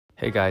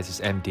Hey guys, it's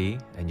MD,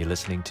 and you're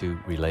listening to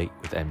Relate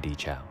with MD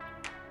Chow.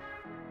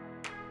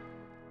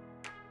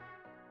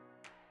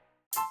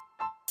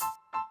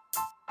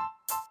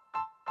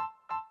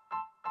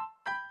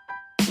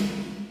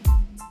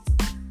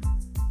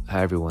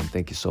 Hi everyone,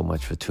 thank you so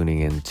much for tuning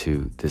in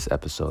to this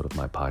episode of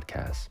my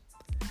podcast.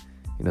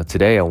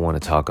 Today I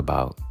want to talk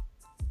about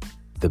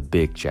the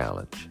big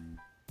challenge.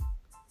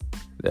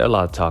 There's a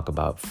lot of talk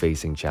about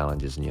facing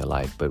challenges in your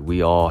life, but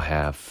we all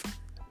have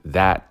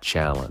that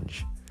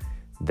challenge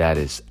that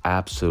is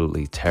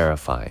absolutely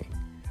terrifying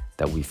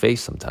that we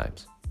face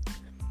sometimes.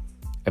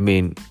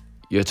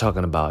 You're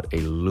talking about a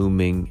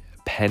looming,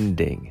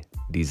 pending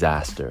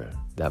disaster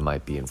that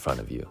might be in front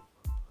of you.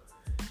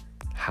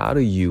 How do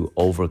you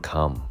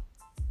overcome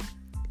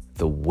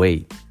the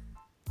weight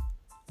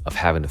of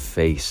having to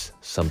face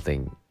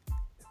something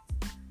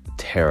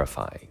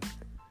terrifying?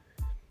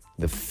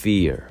 The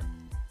fear.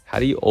 How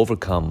do you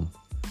overcome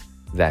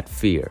that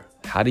fear?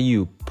 How do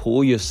you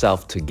pull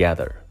yourself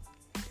together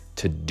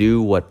to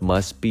do what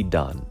must be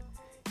done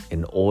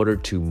in order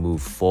to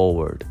move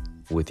forward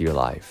with your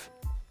life?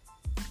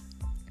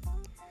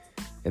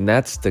 And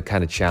that's the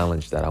kind of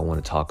challenge that I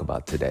want to talk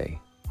about today.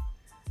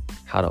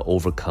 How to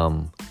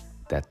overcome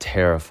that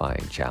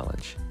terrifying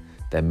challenge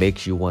that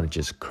makes you want to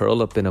just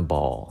curl up in a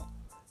ball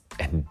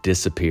and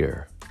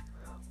disappear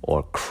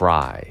or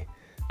cry.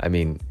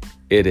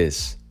 It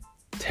is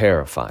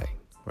terrifying,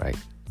 right?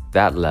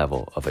 That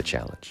level of a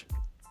challenge.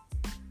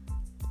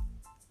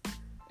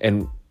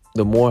 And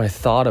the more I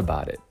thought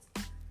about it,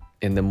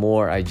 and the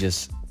more I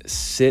just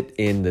sit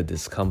in the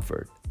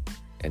discomfort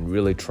and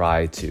really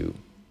try to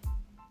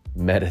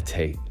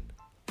meditate,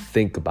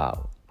 think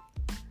about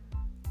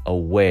a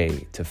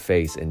way to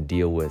face and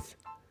deal with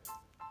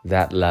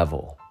that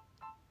level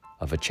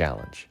of a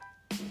challenge,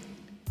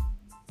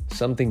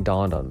 something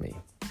dawned on me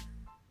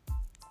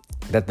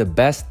that the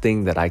best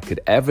thing that I could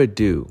ever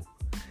do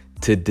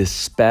to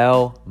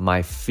dispel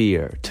my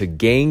fear, to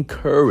gain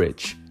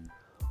courage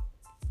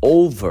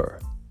over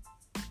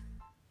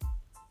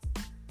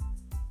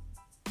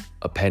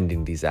a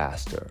pending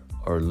disaster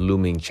or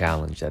looming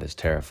challenge that is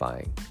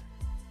terrifying,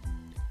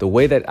 the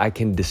way that I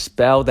can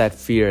dispel that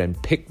fear and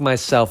pick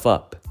myself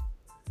up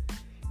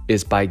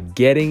is by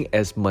getting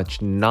as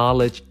much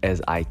knowledge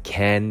as I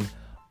can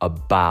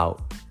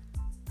about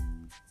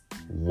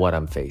what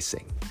I'm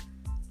facing.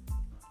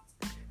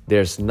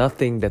 There's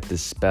nothing that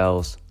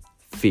dispels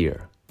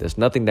fear. There's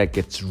nothing that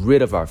gets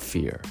rid of our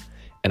fear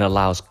and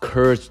allows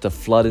courage to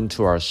flood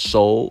into our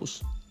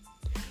souls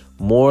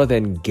more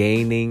than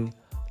gaining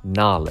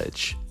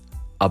knowledge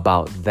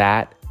about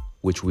that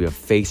which we are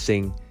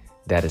facing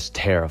that is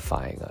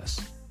terrifying us.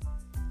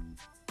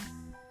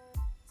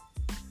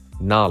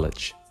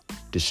 Knowledge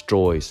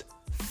destroys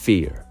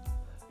fear.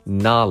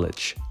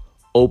 Knowledge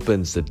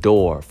opens the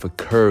door for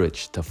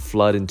courage to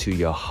flood into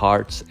your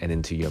hearts and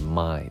into your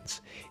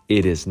minds.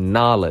 It is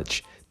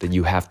knowledge that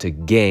you have to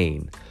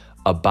gain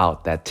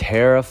about that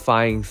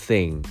terrifying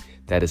thing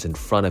that is in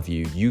front of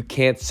you. You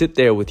can't sit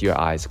there with your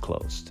eyes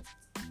closed.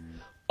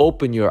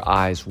 Open your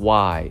eyes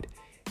wide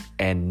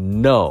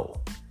and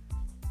know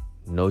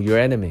your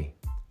enemy.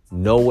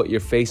 Know what you're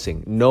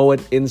facing. Know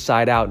it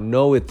inside out.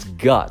 Know its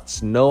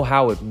guts. Know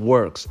how it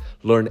works.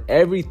 Learn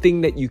everything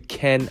that you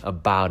can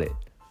about it.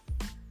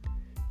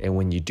 And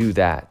when you do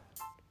that,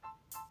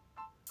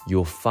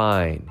 you'll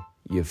find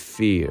your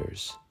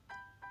fears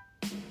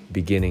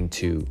beginning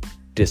to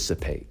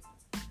dissipate.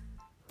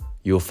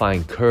 You'll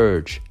find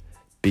courage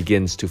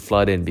begins to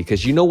flood in,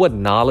 because you know what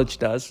knowledge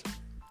does?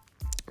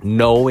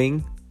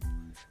 Knowing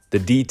the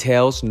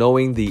details,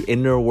 knowing the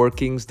inner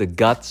workings, the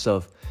guts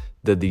of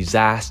the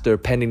disaster,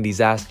 pending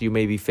disaster you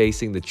may be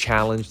facing, the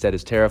challenge that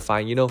is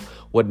terrifying. You know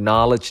what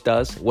knowledge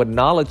does? What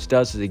knowledge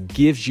does is it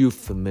gives you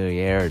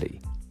familiarity.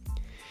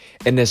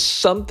 And there's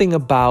something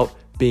about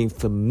being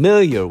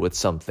familiar with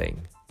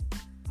something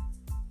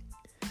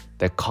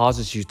that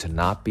causes you to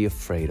not be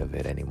afraid of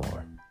it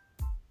anymore.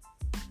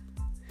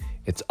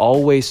 It's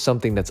always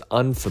something that's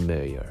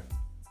unfamiliar,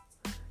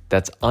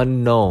 that's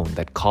unknown,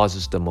 that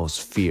causes the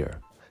most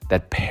fear,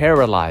 that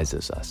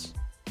paralyzes us.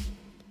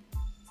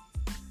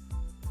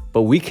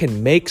 But we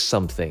can make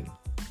something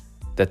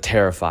that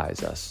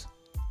terrifies us,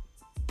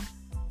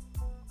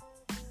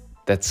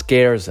 that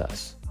scares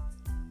us,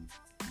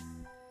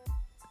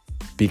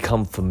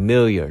 become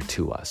familiar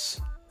to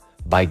us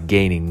by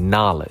gaining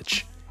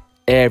knowledge,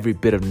 every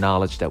bit of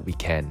knowledge that we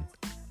can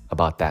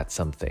about that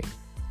something.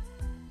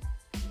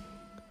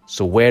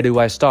 So where do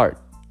I start?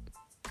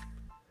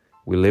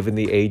 We live in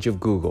the age of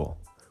Google.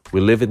 We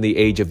live in the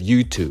age of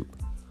YouTube.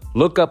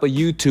 Look up a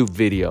YouTube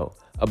video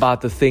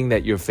about the thing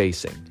that you're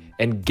facing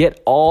and get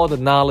all the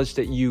knowledge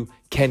that you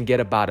can get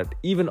about it,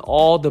 even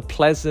all the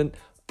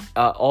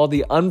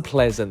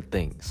unpleasant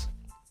things.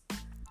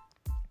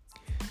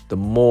 The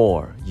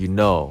more you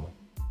know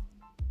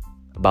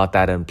about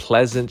that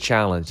unpleasant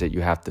challenge that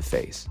you have to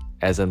face,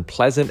 as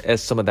unpleasant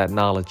as some of that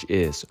knowledge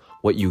is,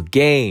 what you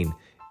gain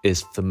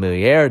is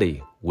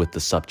familiarity with the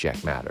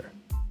subject matter.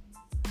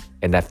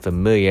 And that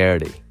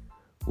familiarity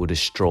will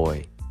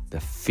destroy the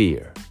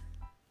fear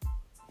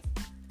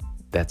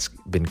that's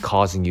been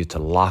causing you to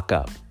lock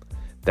up,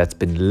 that's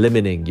been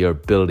limiting your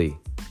ability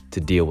to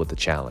deal with the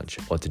challenge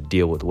or to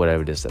deal with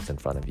whatever it is that's in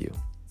front of you.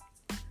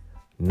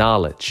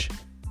 Knowledge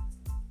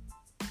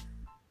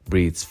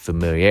breeds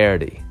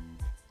familiarity,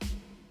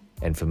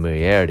 and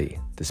familiarity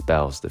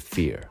dispels the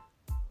fear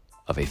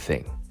of a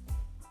thing.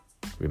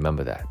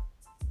 Remember that.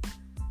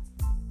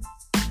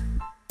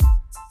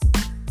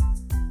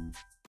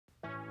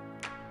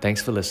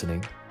 Thanks for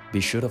listening. Be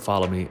sure to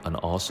follow me on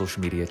all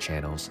social media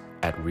channels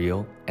at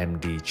Real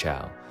MD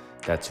Chow.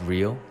 That's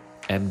Real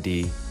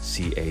MD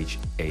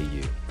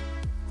CHAU.